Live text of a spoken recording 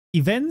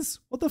Events?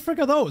 What the frick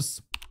are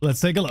those? Let's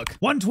take a look.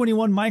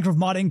 121 Minecraft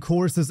modding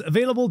courses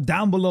available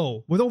down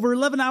below, with over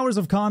 11 hours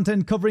of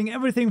content covering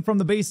everything from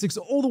the basics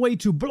all the way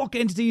to block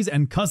entities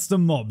and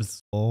custom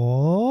mobs.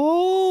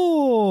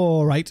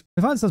 Oh, right.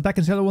 I found ourselves back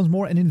in Shadow once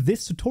more, and in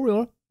this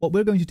tutorial, what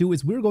we're going to do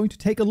is we're going to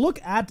take a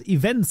look at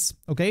events,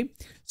 okay?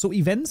 So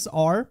events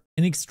are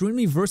an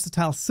extremely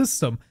versatile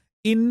system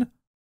in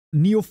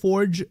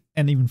NeoForge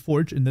and even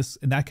Forge in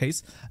that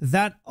case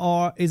that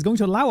is going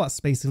to allow us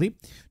basically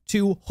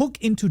to hook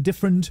into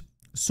different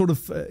sort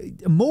of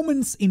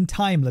moments in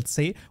time, let's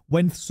say,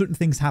 when certain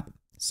things happen.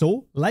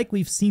 So, like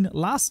we've seen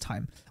last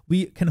time,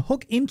 we can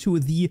hook into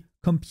the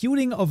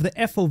computing of the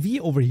FOV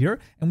over here,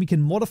 and we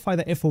can modify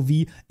the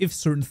FOV if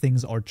certain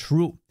things are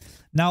true.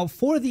 Now,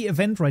 for the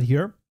event right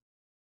here,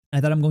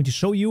 that I'm going to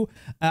show you,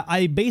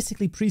 I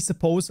basically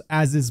presuppose,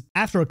 as is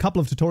after a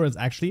couple of tutorials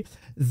actually,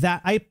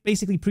 that I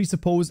basically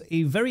presuppose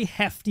a very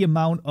hefty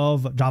amount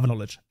of Java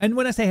knowledge. And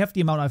when I say hefty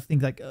amount, I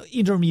think like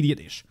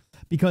intermediate-ish,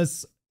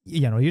 because,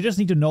 you know, you just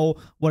need to know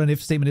what an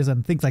if statement is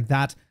and things like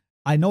that.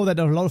 I know that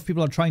a lot of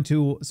people are trying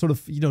to sort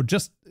of,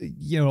 just,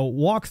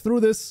 walk through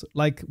this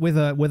like with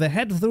a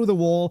head through the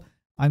wall.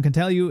 I can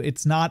tell you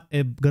it's not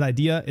a good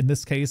idea in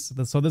this case.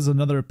 So this is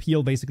another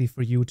appeal basically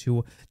for you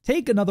to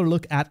take another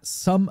look at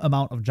some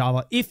amount of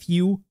Java if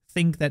you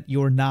think that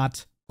you're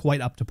not quite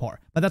up to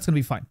par. But that's going to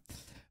be fine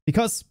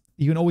because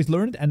you can always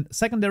learn it. And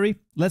secondary,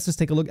 let's just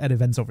take a look at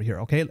events over here,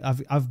 okay?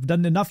 I've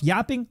done enough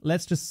yapping.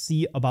 Let's just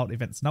see about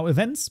events. Now,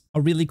 events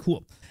are really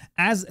cool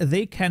as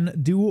they can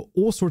do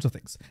all sorts of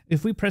things.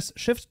 If we press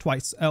shift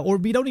twice, or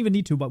we don't even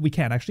need to, but we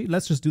can actually.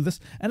 Let's just do this.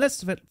 And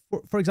let's,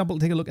 for example,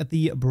 take a look at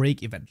the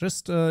break event.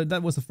 Just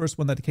that was the first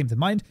one that came to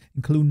mind.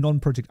 Include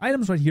non-project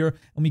items right here.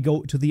 And we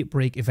go to the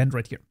break event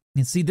right here. You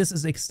can see this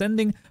is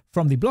extending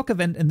from the block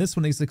event, and this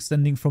one is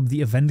extending from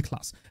the event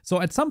class. So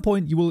at some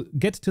point, you will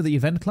get to the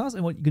event class,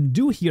 and what you can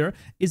do here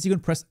is you can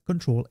press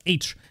Control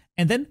H,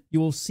 and then you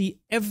will see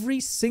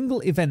every single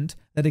event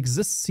that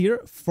exists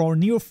here for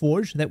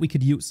NeoForge that we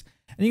could use.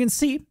 And you can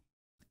see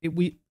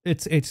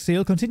it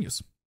still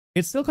continues.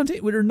 It's still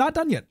continuing. We're not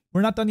done yet.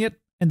 We're not done yet.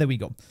 And there we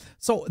go.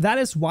 So that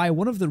is why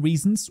one of the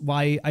reasons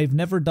why I've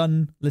never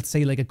done, let's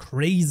say, like a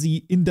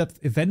crazy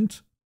in-depth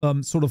event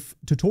sort of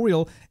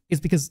tutorial is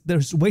because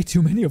there's way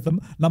too many of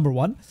them, number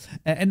one.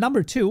 And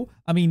number two,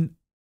 I mean,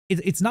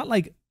 it's not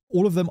like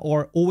all of them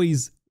are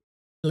always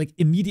like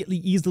immediately,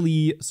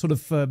 easily sort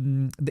of,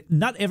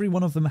 not every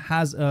one of them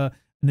has an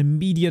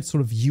immediate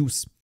sort of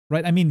use,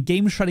 right? I mean,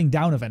 game shutting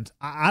down event.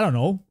 I don't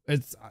know.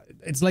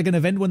 It's like an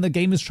event when the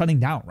game is shutting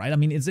down, right? I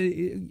mean,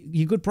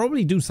 you could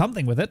probably do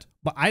something with it,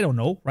 but I don't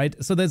know,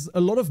 right? So there's a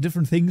lot of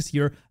different things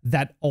here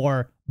that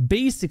are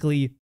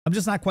basically, I'm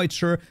just not quite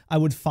sure I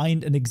would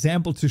find an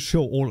example to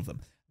show all of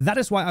them. That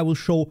is why I will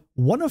show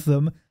one of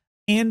them,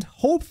 and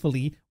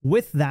hopefully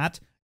with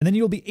that, and then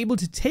you'll be able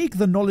to take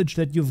the knowledge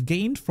that you've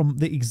gained from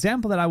the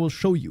example that I will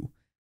show you,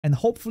 and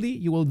hopefully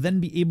you will then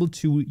be able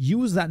to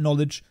use that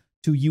knowledge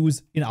to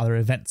use in other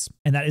events,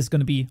 and that is going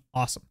to be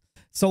awesome.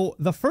 So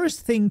the first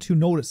thing to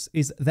notice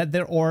is that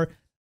there are,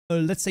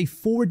 let's say,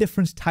 4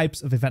 different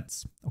types of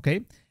events,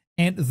 okay?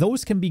 And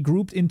those can be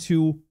grouped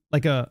into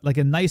like a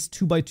nice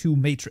 2x2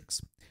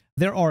 matrix.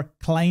 There are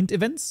client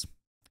events,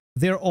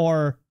 there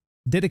are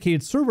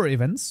dedicated server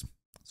events.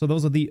 So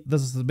this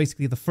is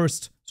basically the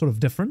first sort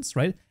of difference,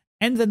 right?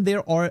 And then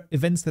there are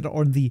events that are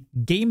on the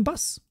game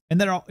bus, and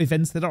there are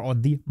events that are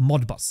on the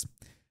mod bus.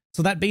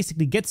 So that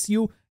basically gets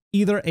you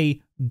either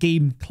a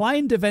game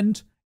client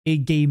event, a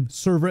game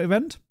server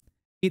event.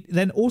 It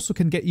then also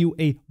can get you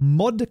a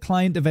mod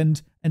client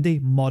event and a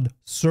mod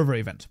server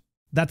event.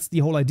 That's the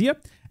whole idea,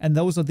 and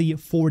those are the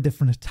 4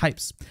 different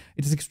types.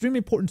 It is extremely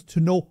important to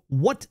know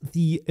what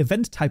the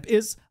event type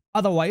is,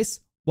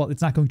 otherwise, well,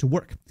 it's not going to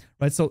work,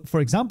 right? So,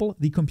 for example,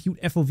 the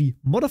compute FOV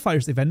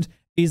modifiers event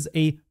is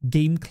a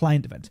game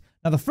client event.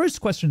 Now, the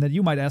first question that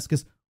you might ask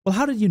is, well,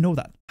 how did you know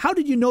that? How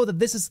did you know that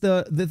this is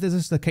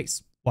the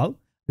case? Well,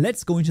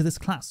 let's go into this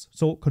class.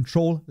 So,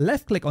 Control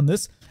left click on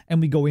this, and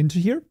we go into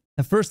here.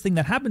 The first thing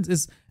that happens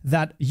is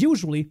that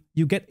usually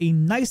you get a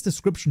nice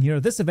description here.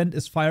 This event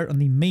is fired on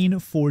the main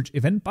Forge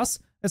event bus.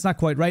 That's not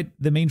quite right.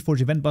 The main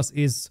Forge event bus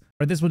is,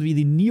 or this would be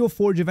the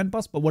NeoForge event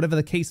bus, but whatever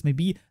the case may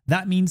be,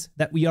 that means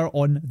that we are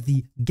on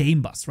the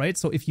game bus, right?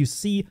 So if you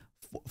see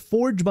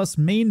Forge bus,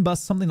 main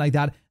bus, something like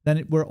that,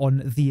 then we're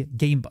on the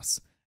game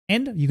bus.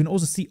 And you can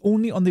also see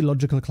only on the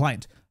logical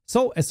client.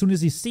 So as soon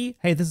as you see,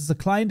 hey, this is a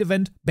client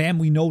event, bam,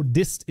 we know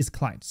dist is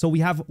client. So we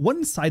have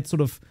one side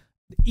sort of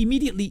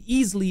immediately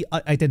easily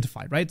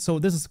identified, right? So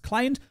this is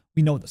client,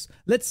 we know this.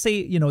 Let's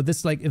say,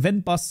 this like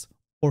event bus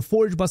or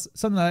Forge bus,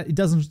 something like that, it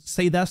doesn't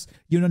say this,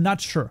 you're not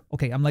sure.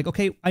 Okay, I'm like,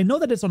 okay, I know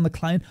that it's on the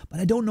client, but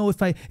I don't know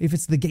if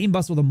it's the game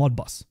bus or the mod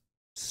bus.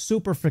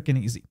 Super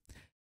freaking easy.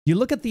 You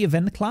look at the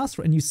event class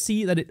and you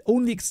see that it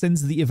only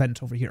extends the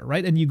event over here,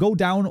 right? And you go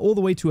down all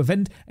the way to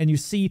event and you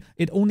see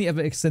it only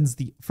ever extends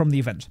from the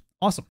event.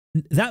 Awesome.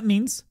 That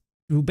means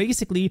you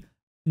basically,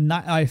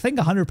 I think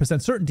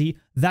 100% certainty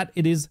that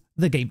it is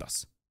the game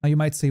bus. Now you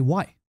might say,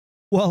 why?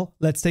 Well,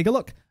 let's take a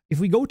look. if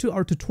we go to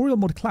our tutorial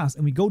mod class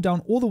and we go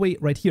down all the way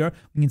right here,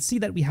 we can see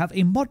that we have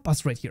a mod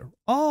bus right here.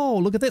 Oh,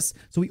 look at this.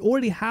 So we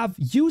already have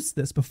used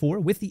this before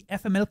with the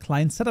FML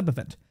client setup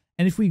event.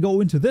 And if we go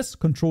into this,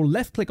 control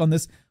left click on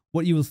this,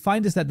 what you will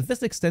find is that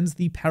this extends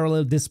the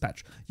parallel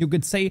dispatch. You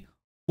could say,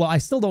 well, I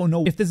still don't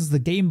know if this is the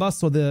game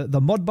bus or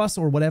the mod bus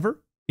or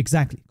whatever.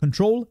 Exactly.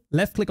 Control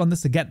left click on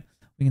this again.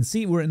 We can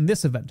see we're in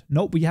this event.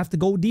 Nope, we have to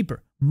go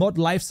deeper. Mod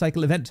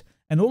lifecycle event.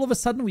 And all of a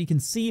sudden we can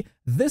see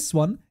this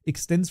one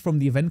extends from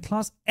the event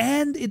class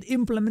and it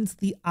implements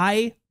the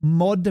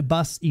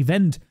iModBus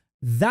event.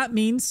 That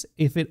means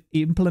if it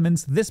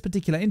implements this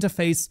particular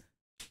interface,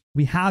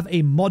 we have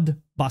a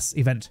Modbus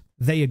event.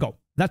 There you go.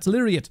 That's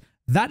literally it.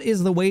 That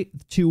is the way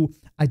to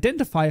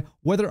identify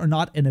whether or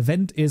not an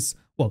event is,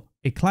 well,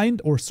 a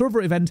client or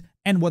server event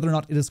and whether or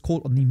not it is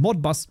called on the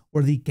Modbus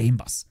or the game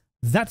bus.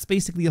 That's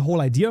basically the whole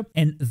idea,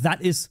 and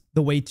that is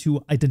the way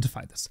to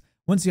identify this.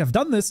 Once you have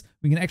done this,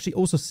 we can actually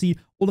also see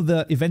all of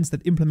the events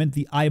that implement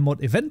the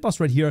iMod event bus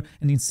right here,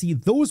 and you can see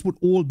those would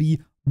all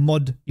be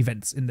mod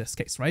events in this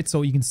case, right?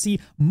 So you can see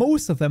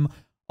most of them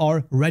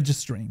are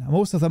registering.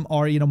 Most of them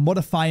are,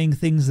 modifying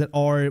things that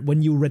are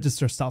when you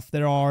register stuff.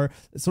 There are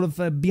sort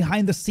of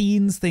behind the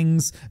scenes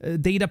things,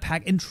 data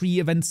pack entry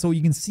events. So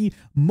you can see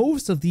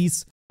most of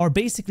these are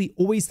basically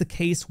always the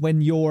case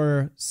when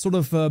you're sort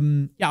of,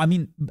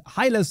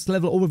 highest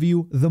level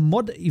overview. The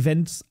mod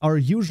events are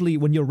usually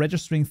when you're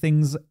registering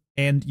things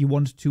and you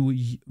want to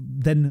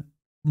then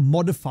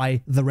modify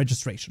the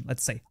registration,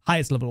 let's say,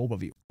 highest level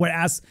overview.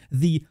 Whereas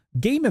the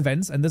game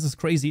events, and this is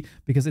crazy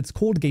because it's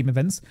called game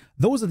events,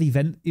 those are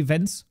the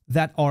events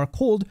that are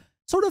called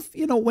sort of,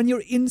 when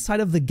you're inside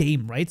of the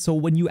game, right? So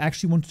when you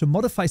actually want to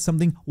modify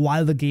something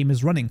while the game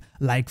is running.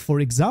 Like, for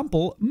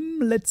example,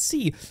 let's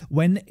see,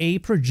 when a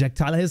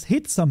projectile has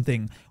hit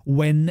something,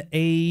 when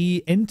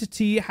a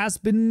entity has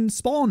been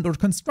spawned or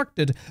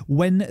constructed,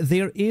 when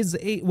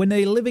when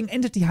a living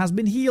entity has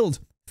been healed,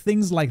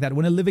 things like that,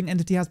 when a living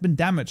entity has been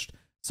damaged.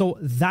 So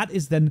that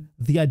is then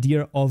the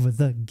idea of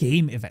the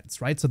game events,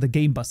 right? So the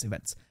game bus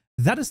events.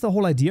 That is the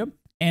whole idea.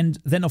 And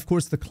then, of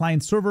course, the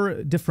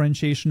client-server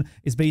differentiation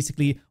is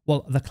basically,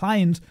 well, the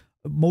client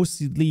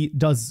mostly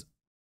does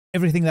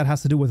everything that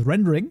has to do with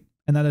rendering,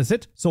 and that is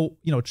it. So,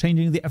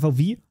 changing the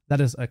FOV,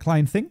 that is a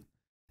client thing.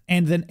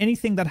 And then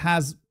anything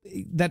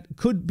that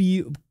could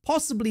be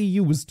possibly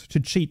used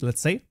to cheat,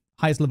 let's say,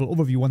 highest level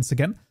overview once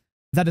again,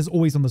 that is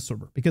always on the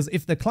server. Because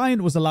if the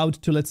client was allowed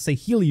to, let's say,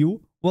 heal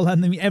you, well,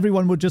 then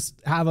everyone would just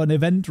have an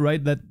event,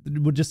 right, that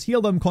would just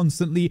heal them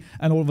constantly,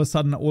 and all of a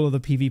sudden, all of the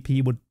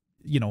PvP would,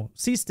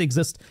 cease to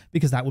exist,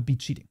 because that would be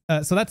cheating.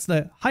 So that's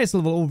the highest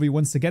level overview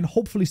once again,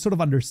 hopefully sort of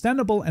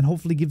understandable, and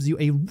hopefully gives you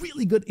a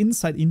really good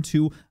insight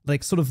into,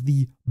 like, sort of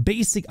the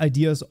basic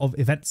ideas of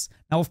events.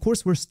 Now, of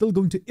course, we're still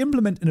going to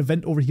implement an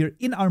event over here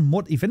in our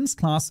mod events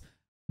class.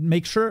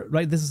 Make sure,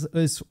 right, this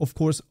is of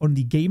course on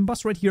the game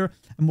bus right here,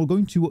 and we're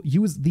going to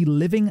use the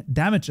living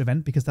damage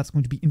event because that's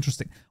going to be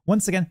interesting.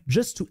 Once again,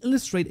 just to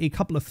illustrate a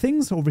couple of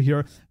things over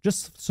here,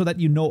 just so that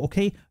you know,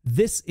 okay,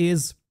 this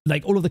is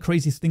like all of the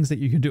craziest things that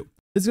you can do.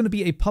 This is going to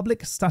be a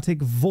public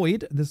static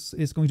void. This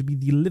is going to be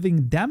the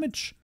living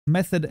damage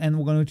method, and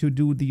we're going to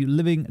do the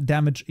living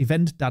damage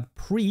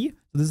event.pre.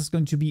 So this is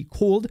going to be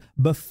called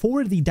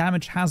before the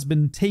damage has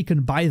been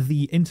taken by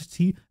the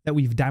entity that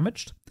we've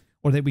damaged,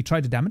 or that we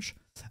tried to damage.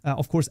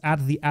 Of course,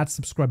 add the add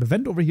subscribe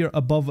event over here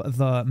above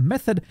the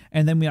method,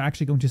 and then we are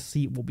actually going to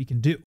see what we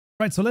can do.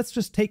 Right, so let's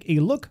just take a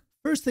look.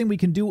 First thing we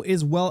can do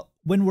is, well,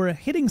 when we're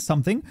hitting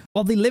something,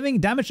 well, the living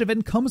damage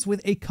event comes with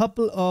a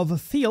couple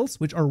of fields,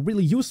 which are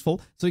really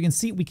useful. So you can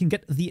see we can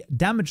get the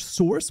damage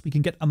source, we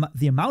can get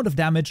the amount of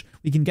damage,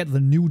 we can get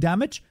the new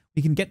damage,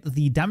 we can get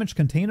the damage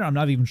container. I'm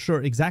not even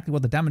sure exactly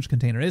what the damage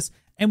container is,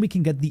 and we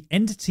can get the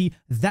entity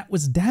that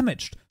was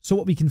damaged. So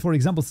what we can, for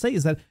example, say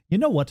is that, you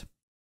know what?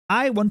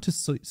 I want to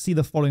see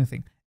the following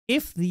thing.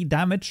 If the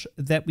damage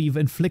that we've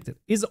inflicted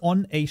is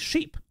on a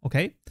sheep,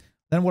 okay,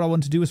 then what I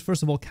want to do is,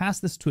 first of all,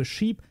 cast this to a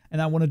sheep,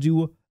 and I want to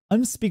do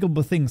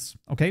unspeakable things,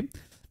 okay?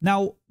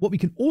 Now, what we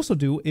can also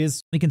do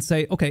is we can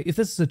say, okay, if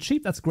this is a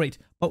sheep, that's great.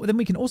 But then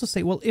we can also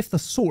say, well, if the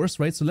source,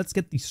 right, so let's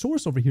get the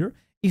source over here.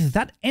 If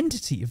that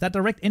entity, if that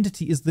direct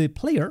entity is the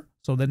player,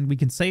 so then we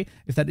can say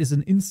if that is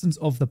an instance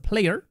of the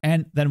player,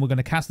 and then we're going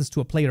to cast this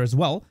to a player as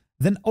well,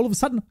 then all of a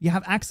sudden you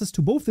have access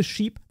to both the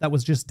sheep that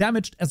was just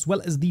damaged as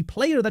well as the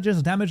player that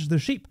just damaged the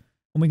sheep.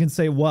 And we can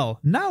say, well,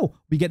 now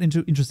we get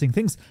into interesting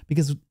things,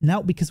 because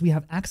we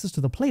have access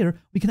to the player,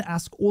 we can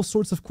ask all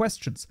sorts of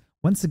questions.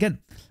 Once again,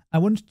 I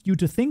want you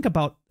to think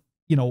about,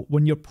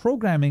 when you're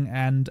programming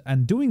and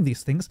doing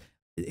these things,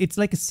 it's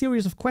like a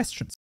series of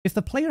questions. If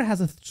the player has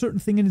a certain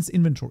thing in its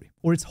inventory,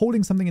 or it's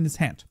holding something in his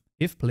hand,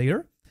 if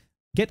player,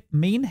 get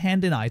main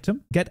hand in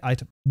item, get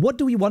item. What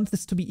do we want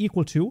this to be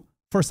equal to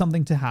for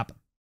something to happen?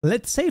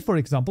 Let's say, for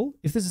example,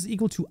 if this is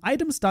equal to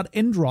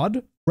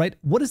items.endRod, right,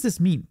 what does this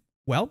mean?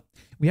 Well,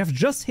 we have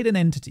just hit an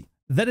entity.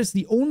 That is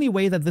the only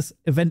way that this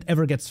event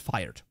ever gets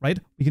fired, right?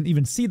 We can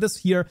even see this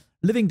here.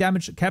 Living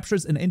damage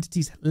captures an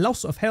entity's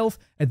loss of health.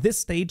 At this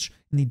stage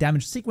in the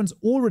damage sequence,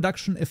 all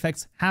reduction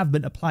effects have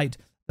been applied.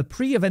 The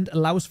pre-event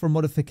allows for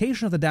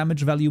modification of the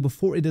damage value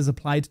before it is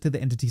applied to the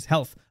entity's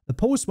health. The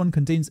post one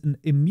contains an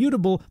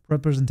immutable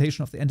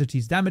representation of the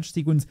entity's damage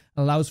sequence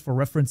and allows for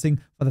referencing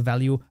for the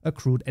value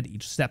accrued at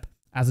each step.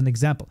 As an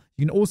example,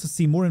 you can also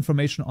see more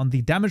information on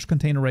the damage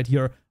container right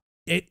here.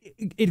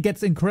 It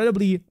gets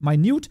incredibly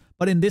minute,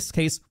 but in this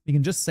case, we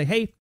can just say,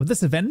 hey, with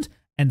this event,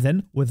 and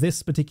then with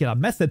this particular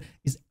method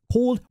is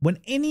called when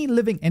any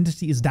living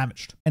entity is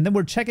damaged. And then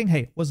we're checking,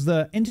 hey, was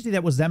the entity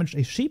that was damaged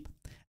a sheep?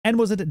 And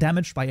was it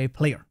damaged by a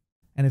player?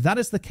 And if that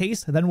is the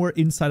case, then we're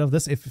inside of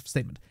this if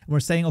statement. And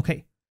we're saying,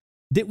 okay,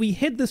 did we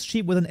hit this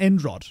sheep with an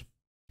end rod?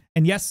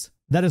 And yes,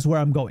 that is where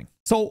I'm going.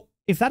 So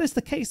if that is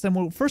the case, then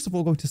we're first of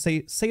all going to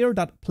say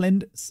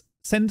sayer.blend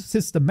send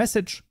system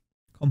message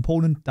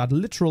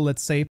component.literal,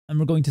 let's say, and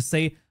we're going to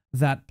say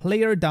that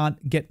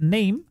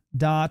player.getName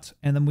dot,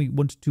 and then we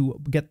want to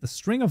get the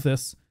string of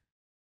this,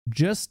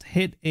 just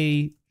hit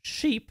a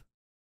sheep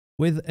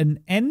with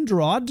an end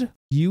rod,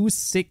 you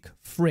sick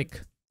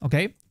frick.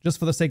 Okay, just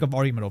for the sake of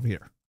argument over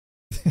here.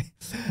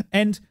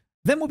 And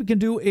then what we can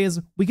do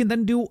is we can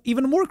then do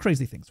even more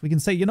crazy things. We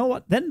can say, you know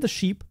what, then the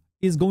sheep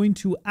is going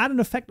to add an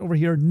effect over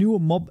here, new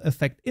mob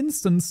effect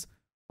instance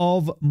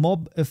of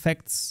mob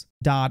effects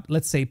dot,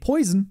 let's say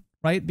poison,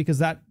 right? Because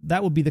that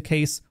would be the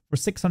case for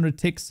 600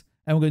 ticks,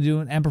 and we're going to do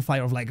an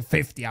amplifier of like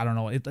 50. I don't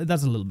know.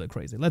 That's a little bit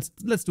crazy. Let's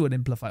do an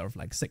amplifier of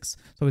like 6.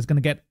 So it's going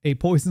to get a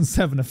poison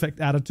 7 effect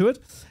added to it.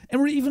 And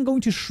we're even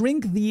going to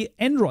shrink the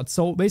end rod.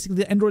 So basically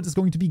the end rod is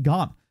going to be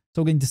gone.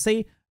 So we're going to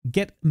say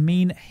get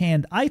main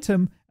hand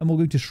item, and we're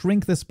going to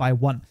shrink this by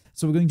 1.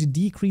 So we're going to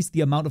decrease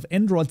the amount of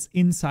end rods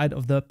inside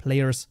of the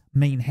player's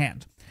main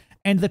hand.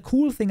 And the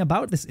cool thing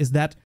about this is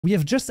that we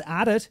have just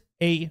added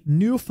a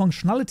new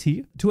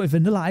functionality to a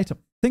vanilla item.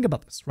 Think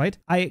about this, right?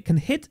 I can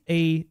hit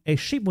a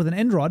sheep with an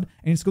end rod,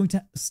 and it's going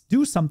to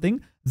do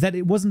something that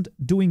it wasn't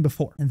doing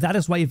before. And that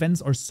is why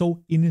events are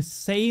so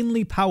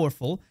insanely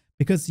powerful,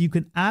 because you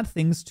can add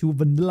things to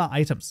vanilla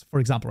items, for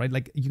example, right?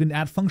 Like you can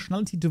add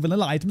functionality to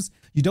vanilla items.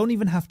 You don't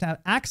even have to have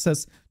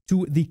access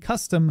to the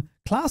custom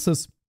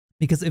classes,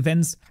 because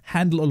events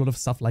handle a lot of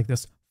stuff like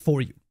this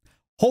for you.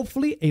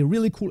 Hopefully a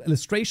really cool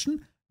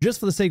illustration.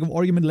 Just for the sake of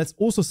argument, let's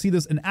also see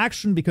this in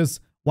action, because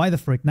why the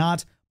frick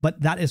not?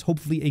 But that is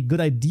hopefully a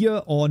good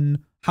idea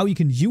on how you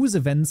can use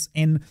events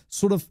and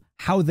sort of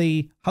how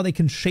they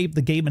can shape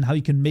the game and how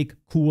you can make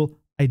cool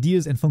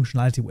ideas and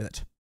functionality with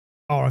it.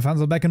 All right, fans,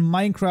 I'm back in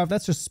Minecraft.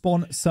 Let's just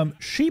spawn some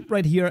sheep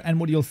right here. And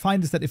what you'll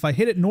find is that if I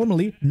hit it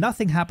normally,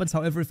 nothing happens.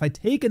 However, if I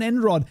take an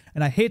end rod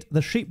and I hit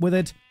the sheep with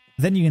it,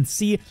 then you can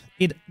see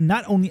it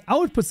not only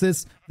outputs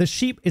this, the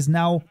sheep is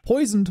now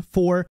poisoned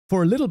for a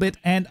little bit,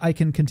 and I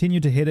can continue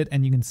to hit it,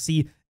 and you can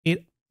see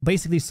it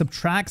basically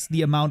subtracts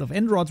the amount of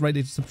end rods, right?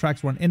 It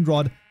subtracts 1 end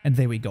rod, and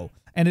there we go.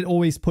 And it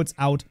always puts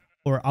out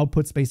or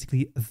outputs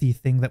basically the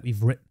thing that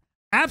we've written.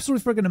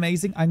 Absolutely freaking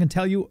amazing. I can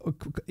tell you,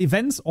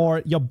 events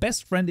are your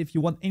best friend if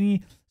you want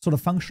any sort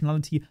of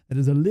functionality that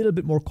is a little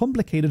bit more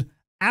complicated.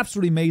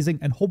 Absolutely amazing,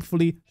 and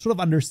hopefully sort of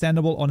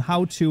understandable on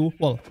how to,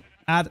 well,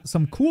 add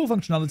some cool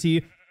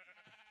functionality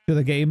to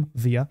the game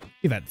via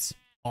events.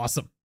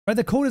 Awesome. Right,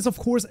 the code is of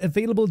course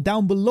available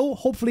down below.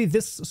 Hopefully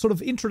this sort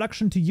of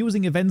introduction to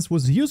using events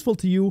was useful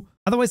to you.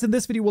 Otherwise, in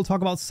this video we'll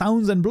talk about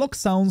sounds and block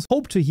sounds.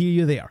 Hope to hear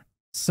you there.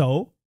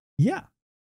 So, yeah.